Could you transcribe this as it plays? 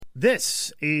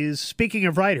This is Speaking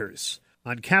of Writers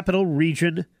on Capital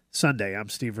Region Sunday. I'm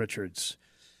Steve Richards.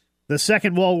 The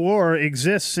Second World War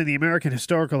exists in the American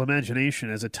historical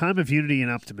imagination as a time of unity and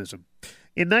optimism.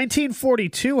 In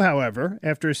 1942, however,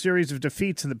 after a series of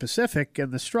defeats in the Pacific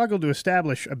and the struggle to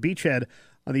establish a beachhead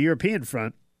on the European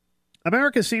front,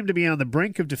 America seemed to be on the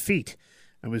brink of defeat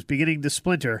and was beginning to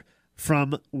splinter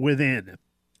from within.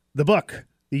 The book,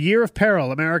 The Year of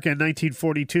Peril, America in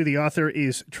 1942, the author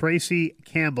is Tracy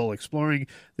Campbell. Exploring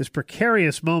this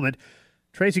precarious moment,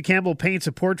 Tracy Campbell paints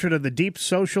a portrait of the deep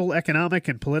social, economic,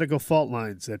 and political fault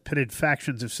lines that pitted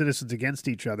factions of citizens against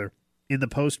each other in the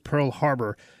post-Pearl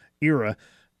Harbor era.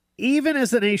 Even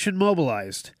as the nation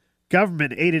mobilized,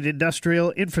 government-aided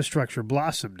industrial infrastructure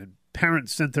blossomed and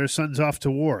parents sent their sons off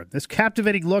to war. This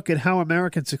captivating look at how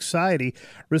American society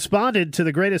responded to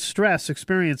the greatest stress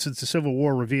experienced since the Civil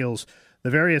War reveals the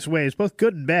various ways, both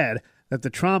good and bad, that the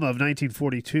trauma of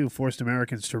 1942 forced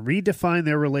Americans to redefine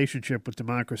their relationship with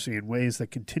democracy in ways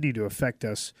that continue to affect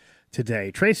us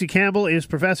today. Tracy Campbell is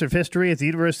professor of history at the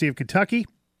University of Kentucky.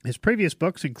 His previous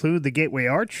books include The Gateway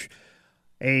Arch,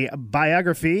 a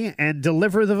biography, and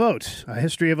Deliver the Vote, a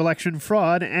history of election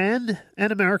fraud and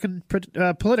an American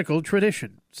political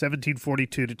tradition,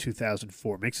 1742 to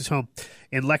 2004. Makes his home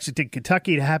in Lexington,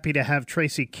 Kentucky. Happy to have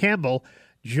Tracy Campbell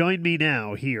join me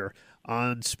now here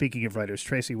on Speaking of Writers.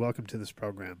 Tracy, welcome to this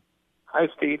program. Hi,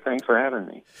 Steve. Thanks for having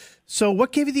me. So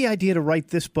what gave you the idea to write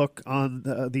this book on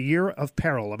the Year of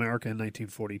Peril, America in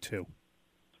 1942?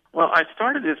 Well, I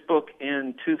started this book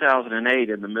in 2008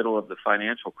 in the middle of the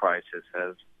financial crisis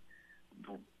as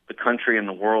the country and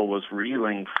the world was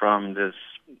reeling from this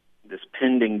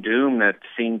pending doom that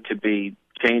seemed to be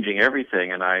changing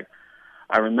everything. And I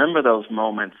remember those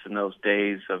moments and those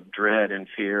days of dread and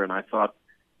fear, and I thought,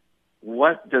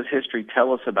 what does history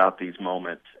tell us about these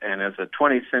moments? And as a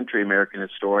 20th century American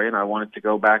historian, I wanted to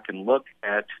go back and look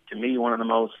at, to me, one of the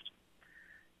most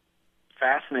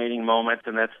fascinating moments,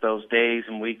 and that's those days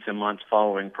and weeks and months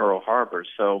following Pearl Harbor.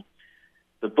 So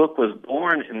the book was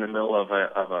born in the middle of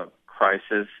a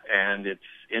crisis, and it's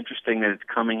interesting that it's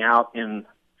coming out in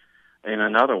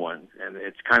another one, and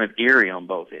it's kind of eerie on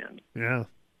both ends. Yeah.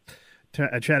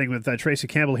 Chatting with Tracy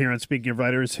Campbell here on Speaking of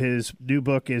Writers. His new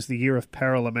book is The Year of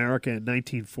Peril, America in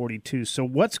 1942. So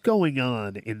what's going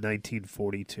on in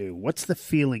 1942? What's the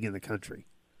feeling in the country?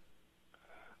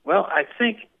 Well, I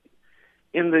think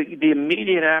in the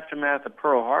immediate aftermath of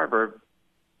Pearl Harbor,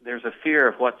 there's a fear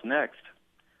of what's next.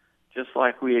 Just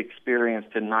like we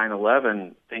experienced in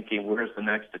 9/11, thinking, where's the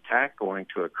next attack going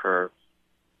to occur?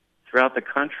 Throughout the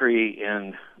country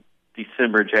in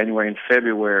December, January, and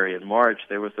February, and March,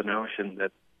 there was the notion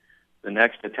that the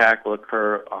next attack will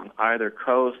occur on either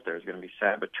coast. There's going to be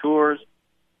saboteurs,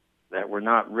 that we're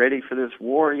not ready for this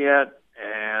war yet,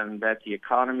 and that the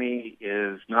economy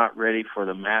is not ready for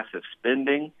the massive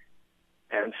spending.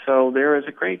 And so there is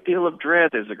a great deal of dread,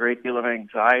 there's a great deal of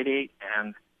anxiety,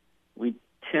 and we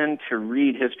tend to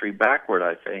read history backward,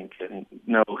 I think, and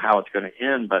know how it's going to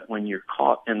end. But when you're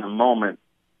caught in the moment,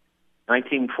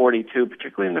 1942,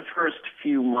 particularly in the first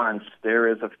few months, there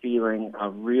is a feeling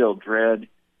of real dread,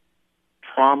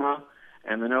 trauma,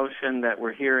 and the notion that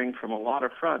we're hearing from a lot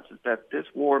of fronts is that this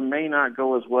war may not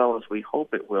go as well as we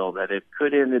hope it will, that it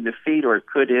could end in defeat or it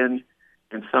could end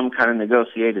in some kind of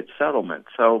negotiated settlement.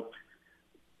 So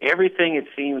everything, it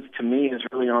seems to me, is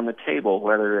really on the table,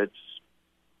 whether it's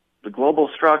the global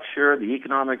structure, the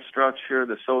economic structure,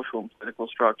 the social and political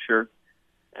structure.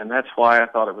 And that's why I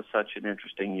thought it was such an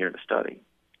interesting year to study.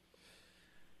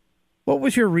 What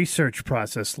was your research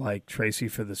process like, Tracy,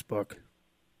 for this book?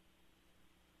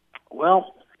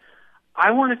 Well,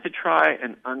 I wanted to try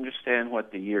and understand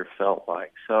what the year felt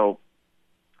like. So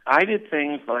I did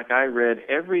things like I read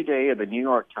every day of the New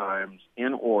York Times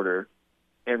in order,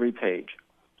 every page.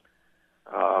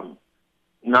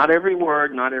 Not every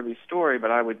word, not every story,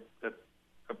 but I would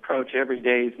approach every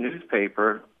day's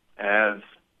newspaper as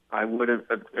I would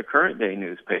a current day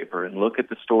newspaper and look at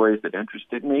the stories that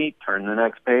interested me, turn the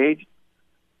next page.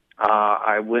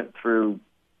 I went through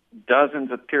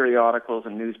dozens of periodicals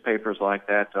and newspapers like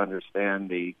that to understand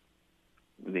the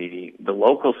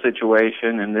local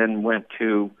situation, and then went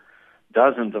to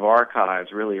dozens of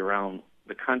archives really around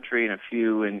the country,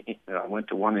 and I went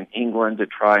to one in England to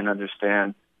try and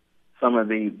understand some of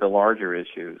the larger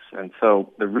issues. And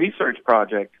so the research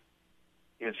project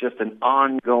is just an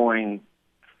ongoing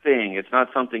thing. It's not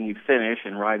something you finish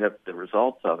and write up the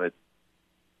results of it.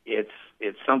 It's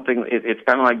something. It's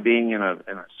kind of like being in a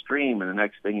stream, and the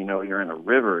next thing you know, you're in a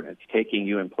river, and it's taking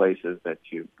you in places that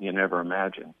you never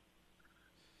imagined.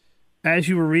 As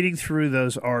you were reading through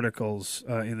those articles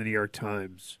in the New York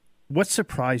Times, what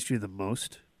surprised you the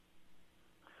most?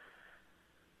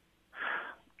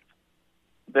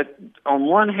 that on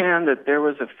one hand that there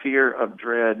was a fear of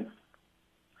dread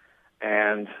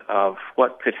and of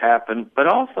what could happen, but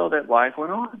also that life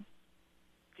went on.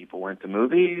 People went to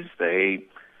movies, they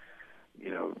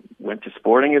went to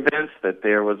sporting events, that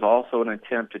there was also an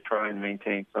attempt to try and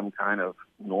maintain some kind of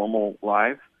normal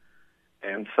life.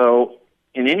 And so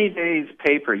in any day's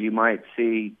paper, you might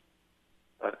see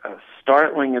a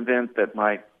startling event that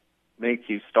might make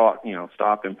you stop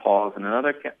and pause. And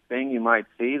another thing you might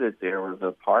see that there was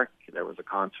a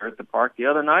concert at the park the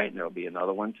other night, and there'll be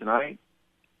another one tonight.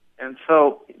 And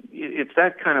so it's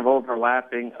that kind of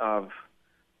overlapping of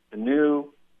the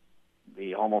new,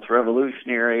 the almost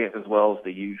revolutionary, as well as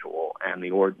the usual and the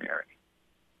ordinary.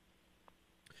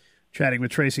 Chatting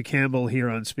with Tracy Campbell here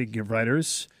on Speaking of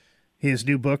Writers. His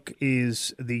new book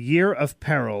is The Year of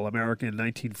Peril, America in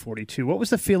 1942. What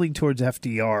was the feeling towards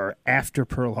FDR after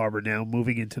Pearl Harbor, now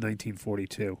moving into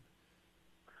 1942?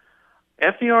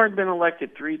 FDR had been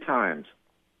elected 3 times.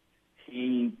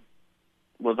 He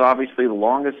was obviously the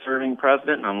longest-serving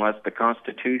president, and unless the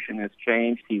Constitution has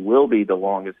changed, he will be the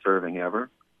longest-serving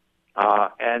ever.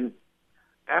 And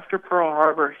after Pearl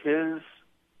Harbor, his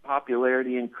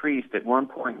popularity increased. At one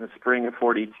point in the spring of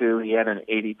 42, he had an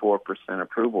 84%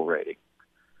 approval rating.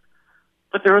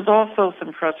 But there was also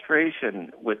some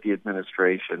frustration with the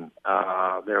administration.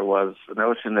 There was a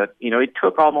notion that, it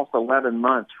took almost 11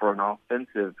 months for an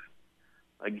offensive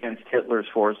against Hitler's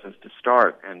forces to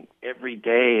start. And every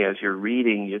day as you're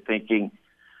reading, you're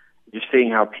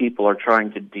seeing how people are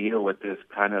trying to deal with this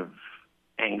kind of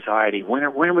anxiety. When are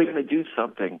we going to do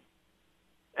something?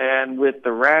 And with the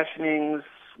rationings,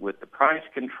 with the price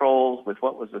controls, with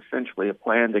what was essentially a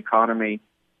planned economy,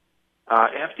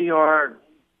 FDR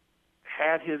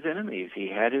had his enemies. He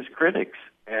had his critics,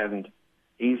 and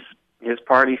his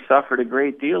party suffered a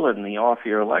great deal in the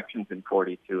off-year elections in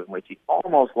 42, in which he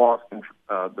almost lost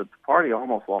the party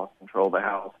almost lost control of the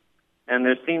House. And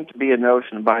there seemed to be a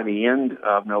notion by the end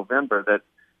of November that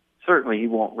certainly he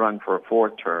won't run for a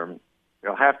 4th term.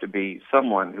 There'll have to be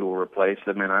someone who will replace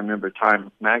him. And I remember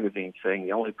Time magazine saying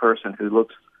the only person who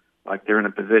looks like they're in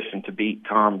a position to beat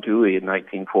Tom Dewey in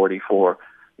 1944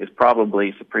 is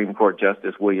probably Supreme Court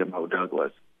Justice William O.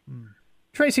 Douglas.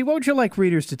 Tracy, what would you like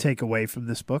readers to take away from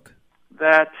this book?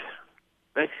 That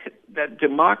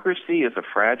democracy is a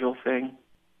fragile thing.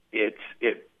 It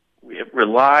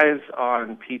relies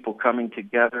on people coming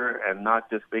together and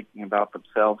not just thinking about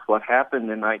themselves. What happened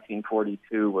in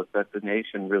 1942 was that the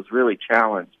nation was really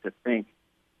challenged to think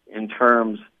in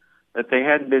terms that they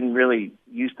hadn't been really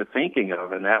used to thinking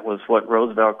of, and that was what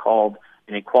Roosevelt called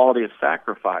an equality of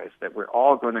sacrifice, that we're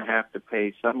all going to have to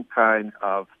pay some kind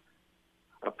of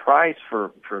a price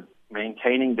for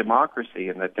maintaining democracy,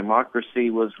 and that democracy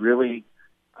was really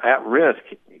at risk.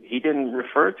 He didn't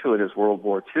refer to it as World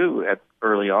War II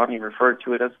early on. He referred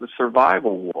to it as the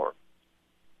survival war.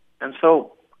 And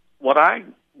so what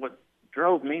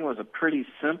drove me was a pretty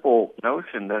simple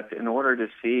notion that in order to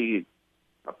see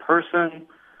a person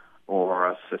or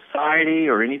a society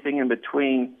or anything in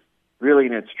between really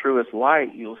in its truest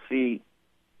light, you'll see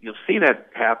that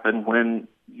happen when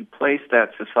you place that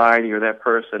society or that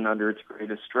person under its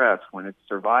greatest stress, when its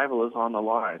survival is on the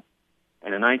line.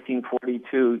 And in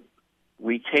 1942,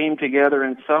 we came together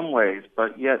in some ways,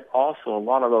 but yet also a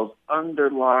lot of those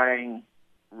underlying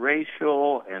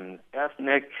racial and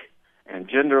ethnic and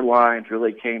gender lines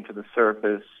really came to the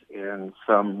surface in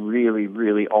some really,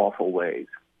 really awful ways.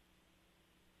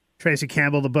 Tracy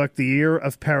Campbell, the book, The Year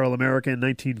of Peril, America in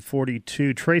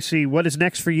 1942. Tracy, what is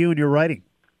next for you in your writing?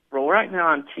 Well, right now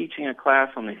I'm teaching a class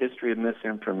on the history of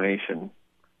misinformation,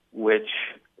 which,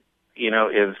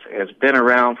 has been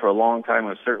around for a long time. It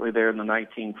was certainly there in the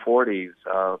 1940s.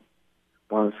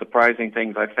 One of the surprising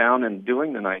things I found in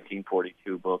doing the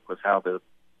 1942 book was how the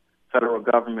federal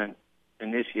government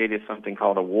initiated something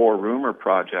called a War Rumor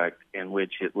Project, in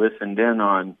which it listened in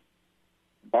on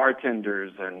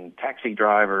bartenders and taxi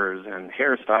drivers and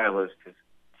hairstylists to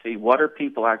see what are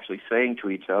people actually saying to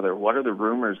each other, what are the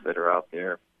rumors that are out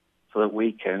there, so that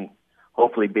we can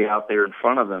hopefully be out there in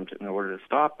front of them in order to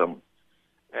stop them.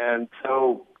 And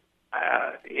so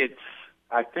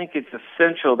I think it's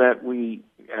essential that we,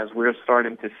 as we're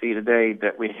starting to see today,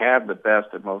 that we have the best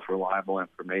and most reliable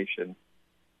information.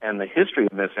 And the history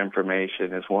of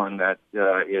misinformation is one that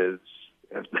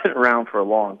has been around for a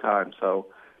long time. So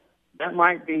that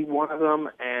might be one of them,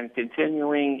 and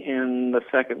continuing in the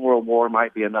Second World War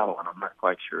might be another one. I'm not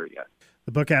quite sure yet.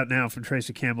 The book out now from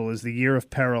Tracy Campbell is The Year of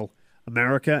Peril,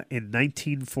 America in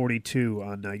 1942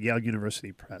 on Yale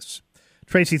University Press.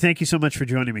 Tracy, thank you so much for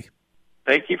joining me.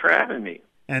 Thank you for having me.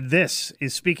 And this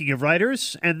is Speaking of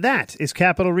Writers, and that is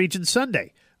Capital Region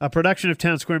Sunday a production of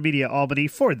Town Square Media Albany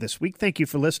for this week. Thank you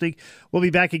for listening. We'll be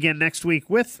back again next week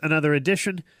with another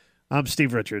edition. I'm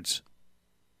Steve Richards.